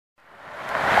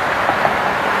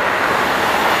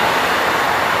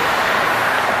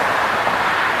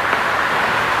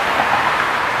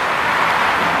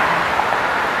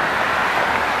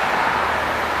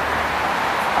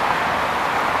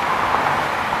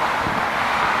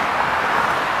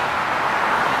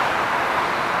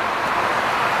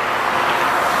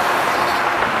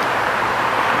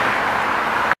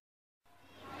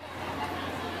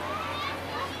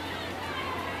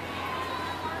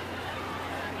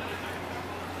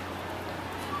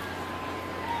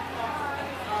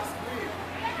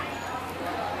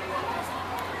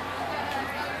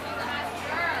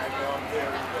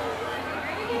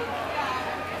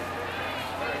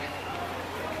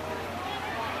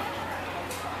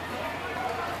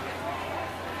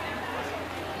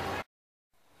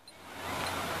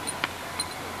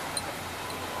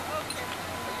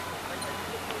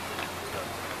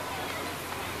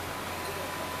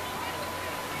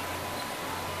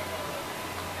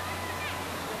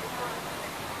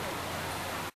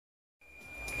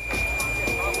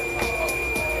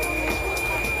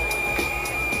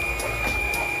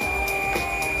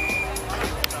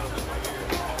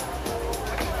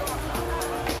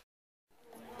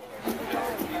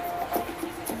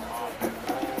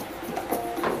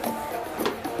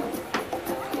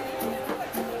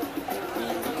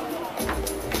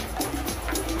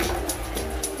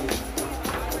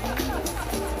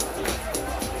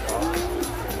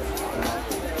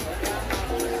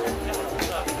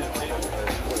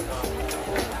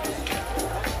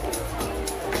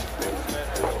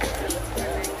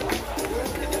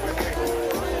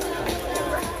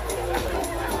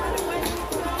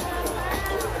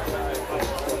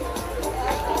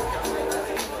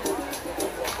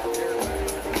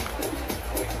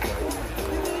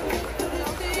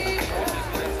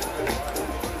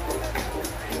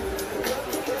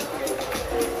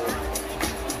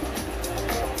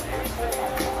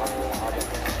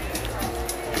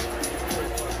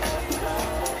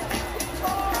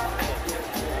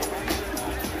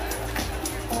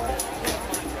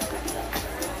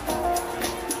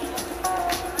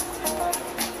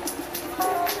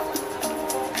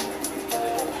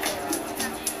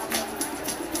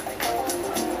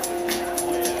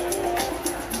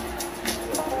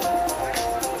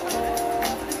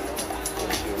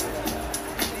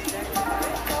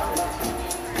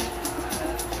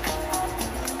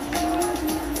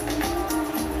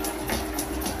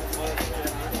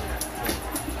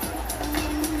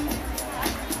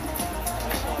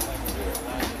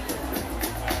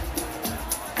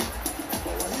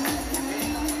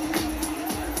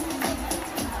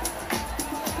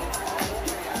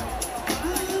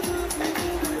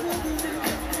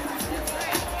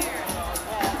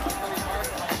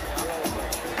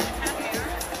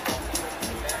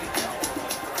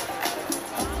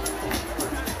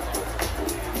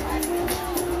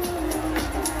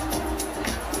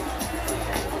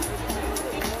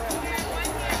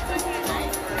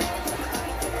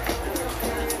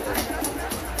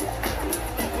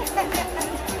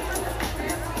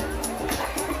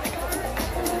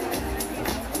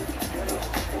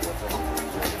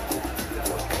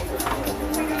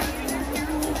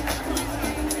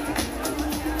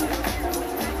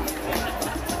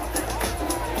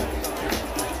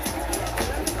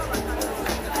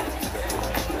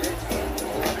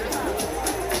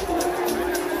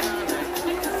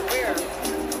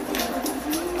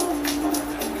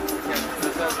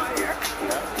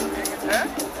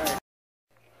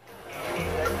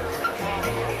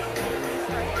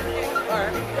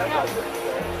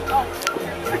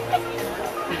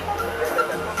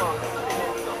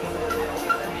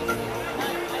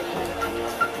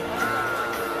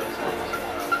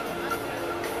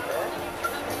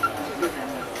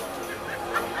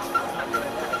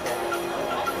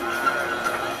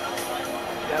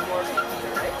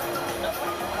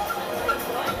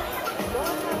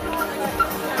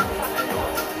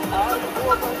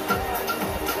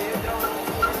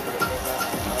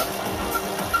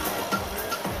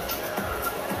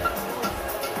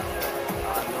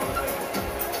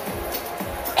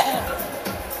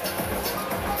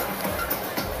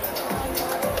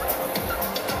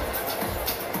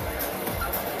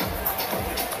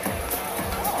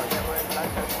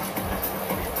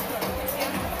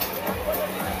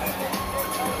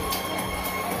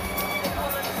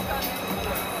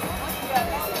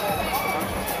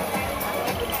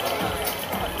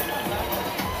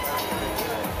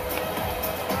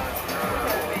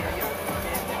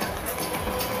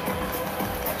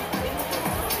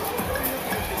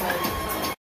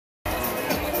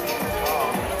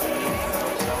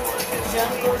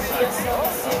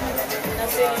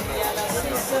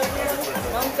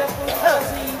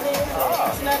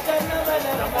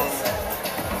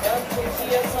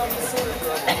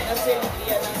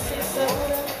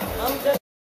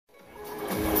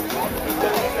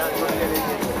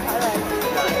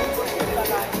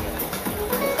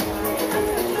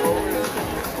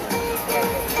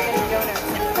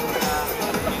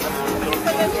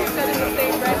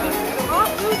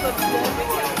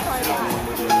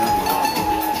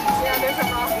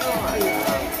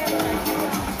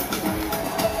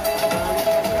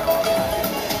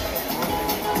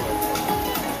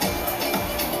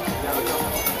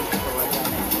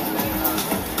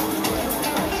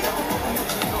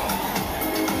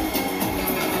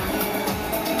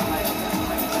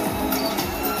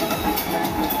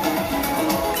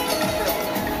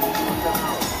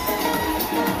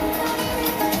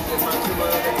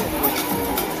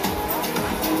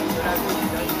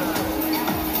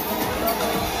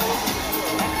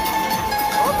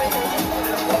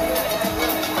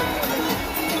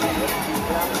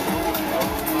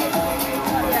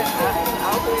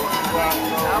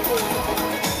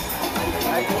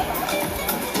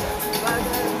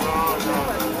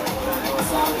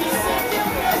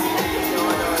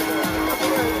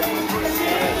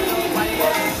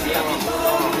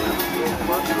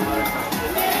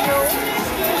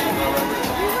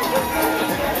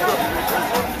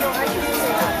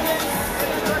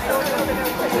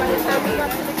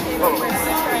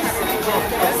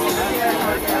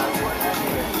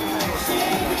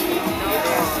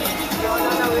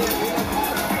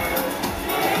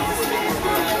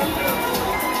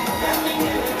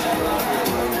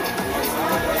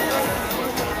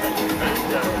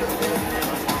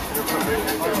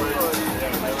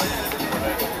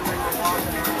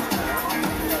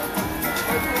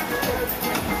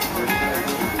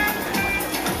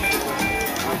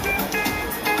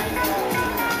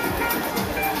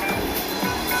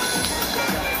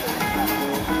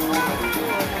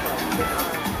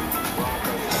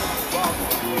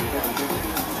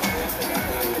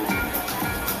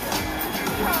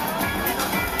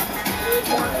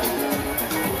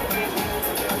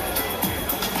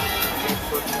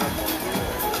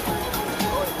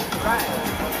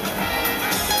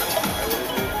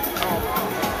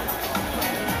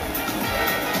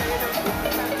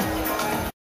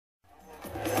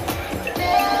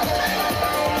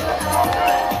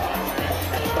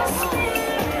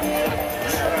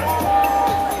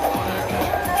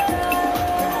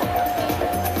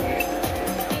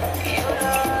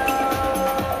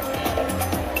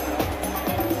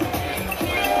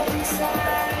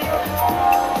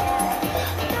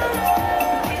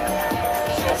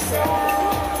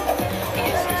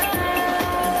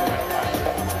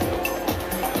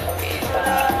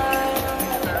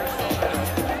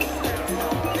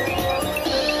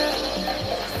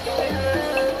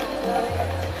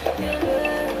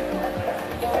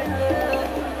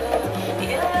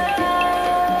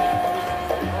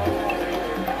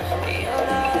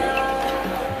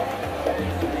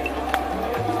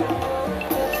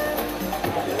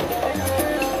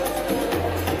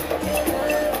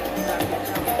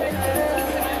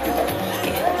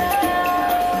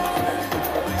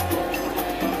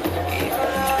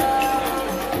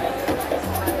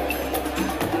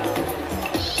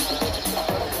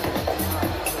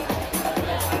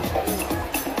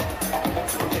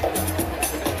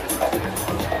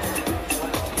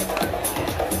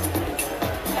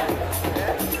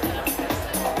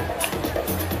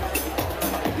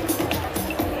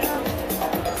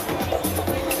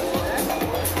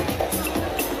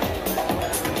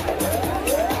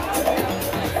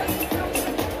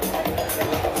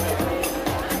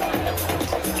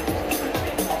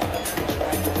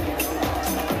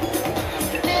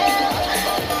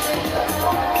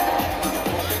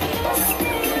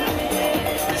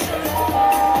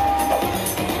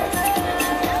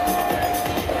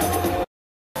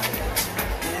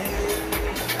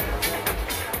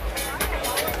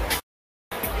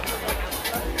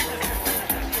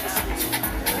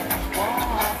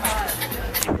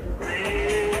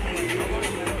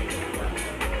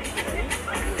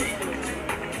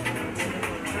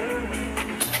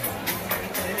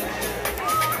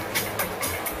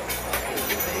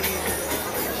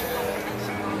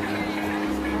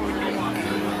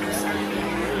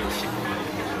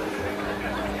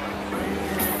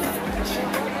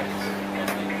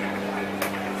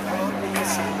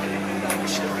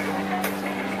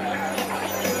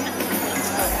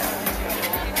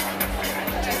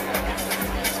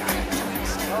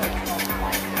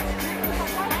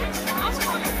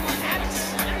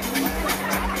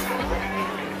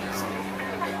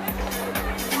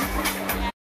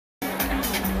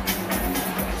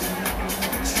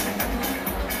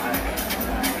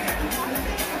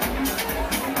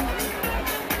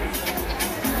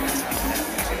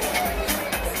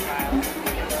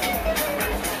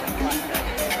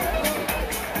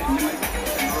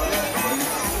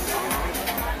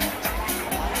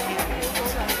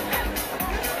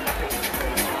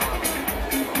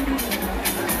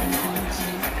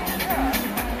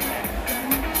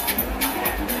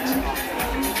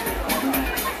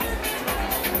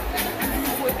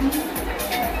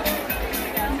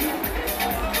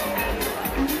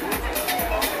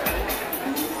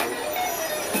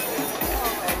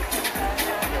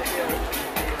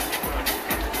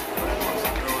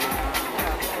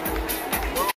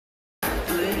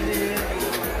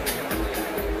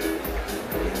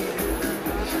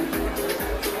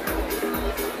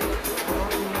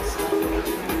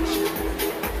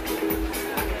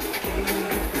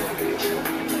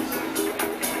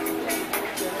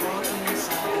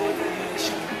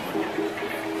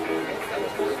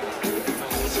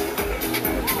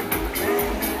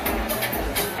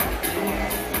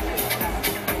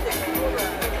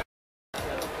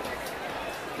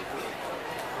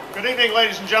Good evening,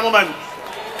 ladies and gentlemen.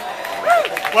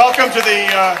 Welcome to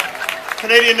the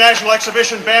Canadian National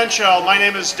Exhibition Bandshell. My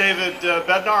name is David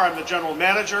Bednar. I'm the General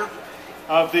Manager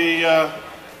of the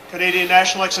Canadian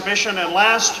National Exhibition. And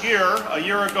last year, a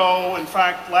year ago, in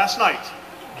fact, last night,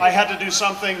 I had to do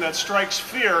something that strikes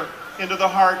fear into the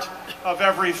heart of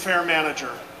every fair manager.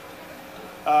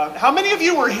 How many of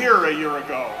you were here a year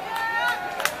ago?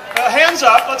 Hands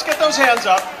up. Let's get those hands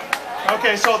up.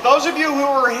 Okay, so those of you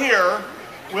who were here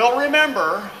will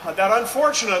remember that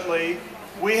unfortunately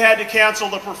we had to cancel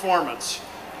the performance.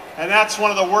 And that's one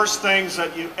of the worst things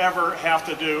that you ever have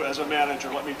to do as a manager,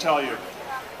 let me tell you.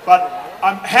 But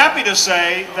I'm happy to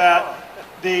say that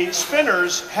the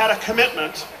Spinners had a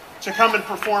commitment to come and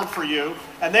perform for you,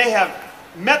 and they have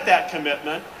met that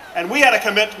commitment, and we had a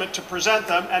commitment to present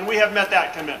them, and we have met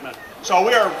that commitment. So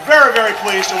we are very, very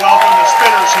pleased to welcome the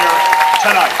Spinners here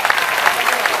tonight.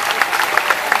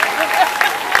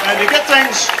 And to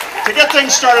get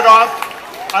things started off,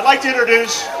 I'd like to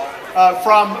introduce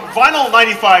from Vinyl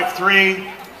 95.3,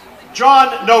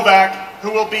 John Novak,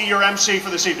 who will be your MC for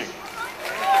this evening.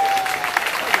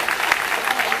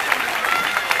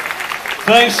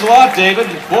 Thanks a lot, David.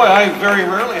 Boy, I very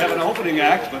rarely have an opening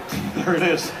act, but there it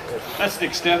is. That's the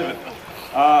extent of it.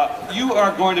 You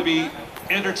are going to be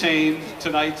entertained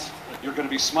tonight. You're going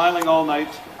to be smiling all night.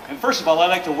 And first of all, I'd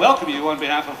like to welcome you on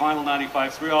behalf of Vinyl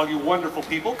 95.3, all you wonderful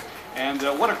people. And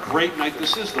what a great night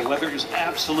this is. The weather is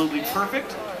absolutely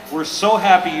perfect. We're so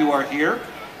happy you are here.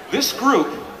 This group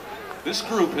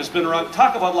has been around.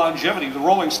 Talk about longevity. The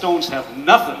Rolling Stones have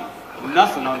nothing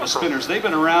on the Spinners. They've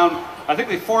been around, I think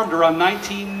they formed around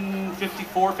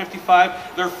 1954,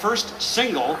 55. Their first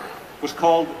single was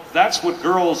called That's What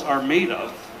Girls Are Made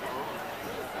Of.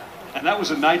 And that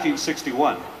was in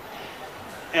 1961.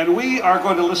 And we are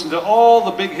going to listen to all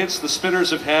the big hits the Spinners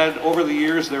have had over the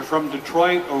years. They're from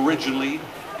Detroit originally.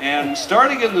 And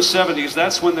starting in the 70s,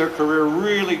 that's when their career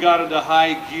really got into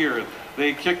high gear.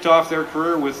 They kicked off their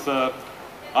career with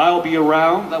I'll Be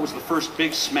Around. That was the first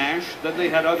big smash. Then they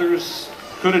had others.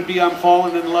 Could It Be I'm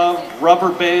Falling in Love?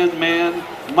 Rubber Band Man.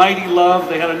 Mighty Love.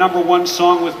 They had a #1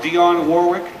 song with Dionne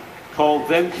Warwick called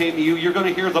Then Came You. You're going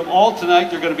to hear them all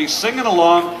tonight. You're going to be singing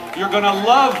along. You're going to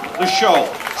love the show.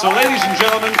 So ladies and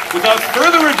gentlemen, without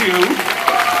further ado,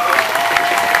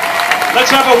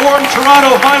 let's have a warm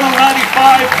Toronto Vinyl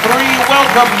 95.3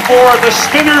 welcome for the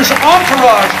Spinners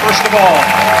Entourage, first of all.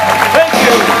 Thank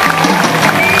you.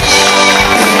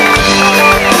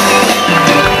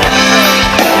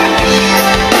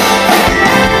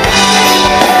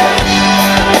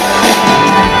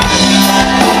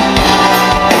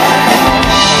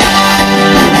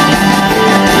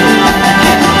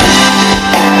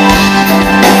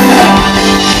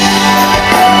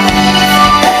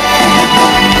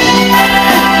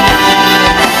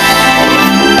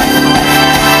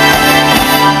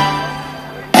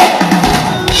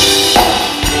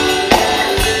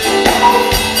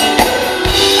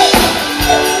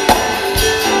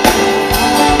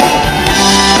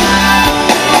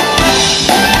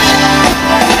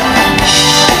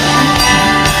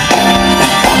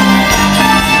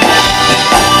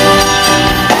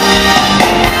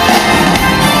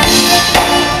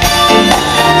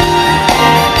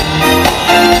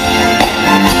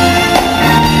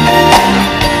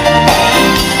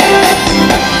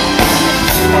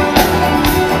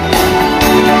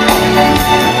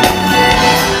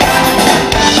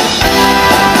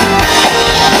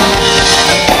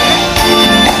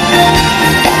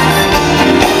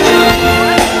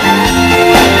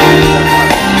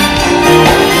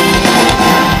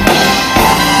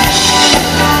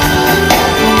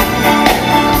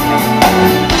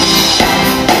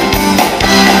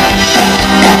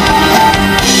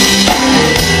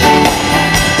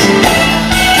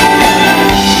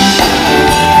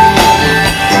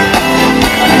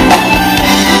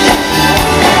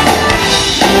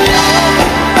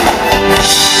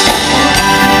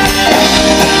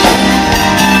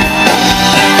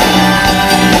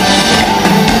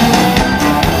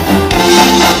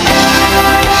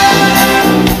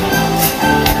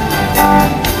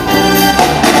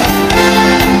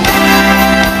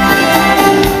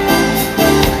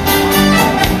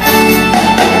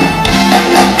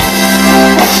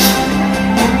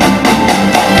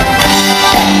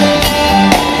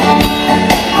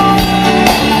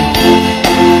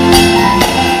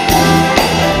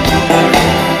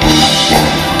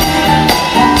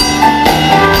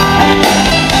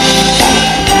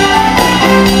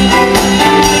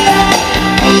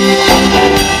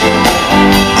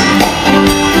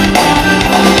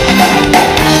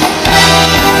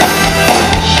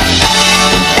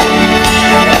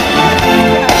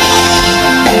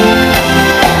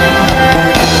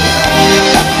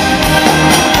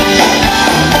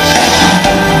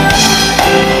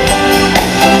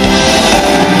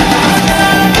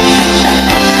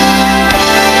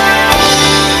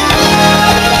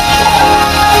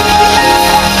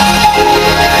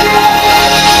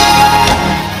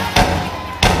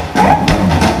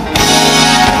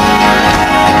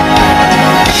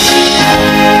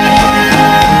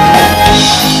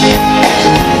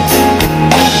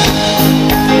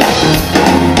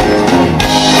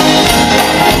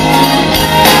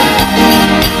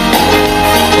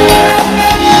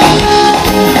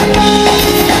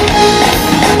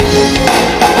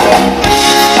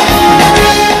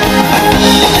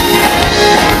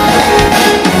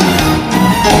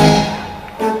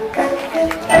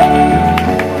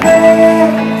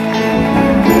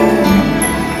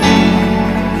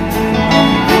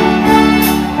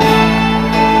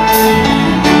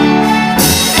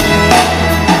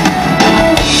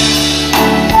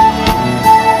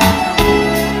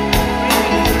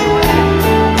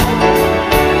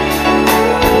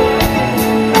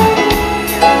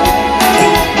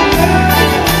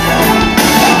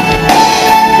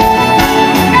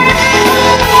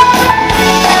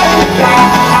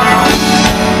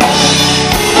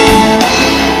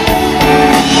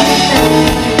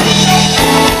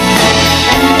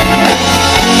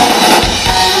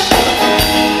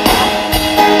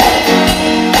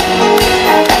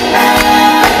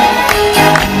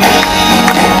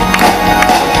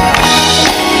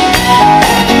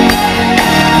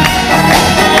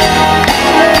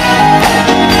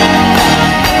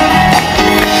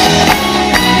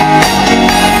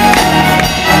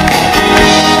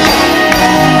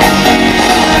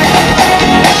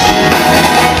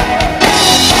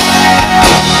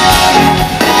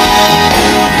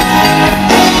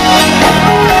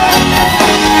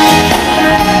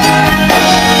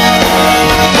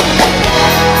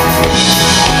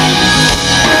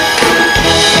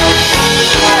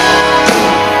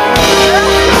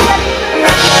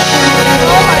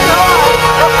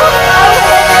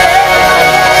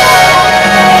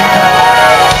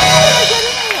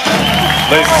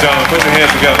 Ladies and gentlemen, put your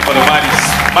hands together for the mighty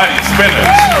Spinners.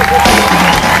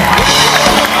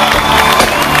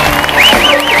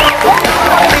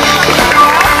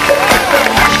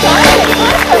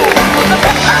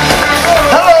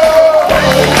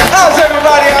 How's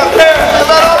everybody out there? Is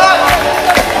that all right?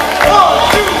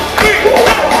 1, 2, 3,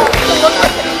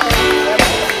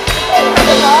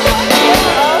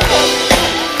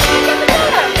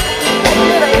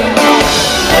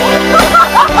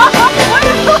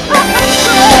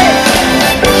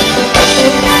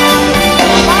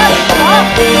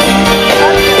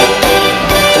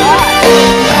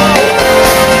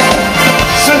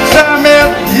 since I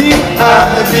met you,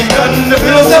 I've begun to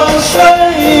feel so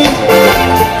strange.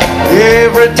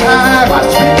 Every time I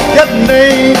speak your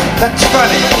name, that's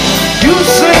funny. You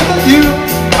say that you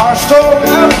are so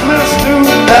helpless too,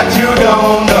 that you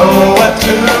don't know what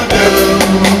to do.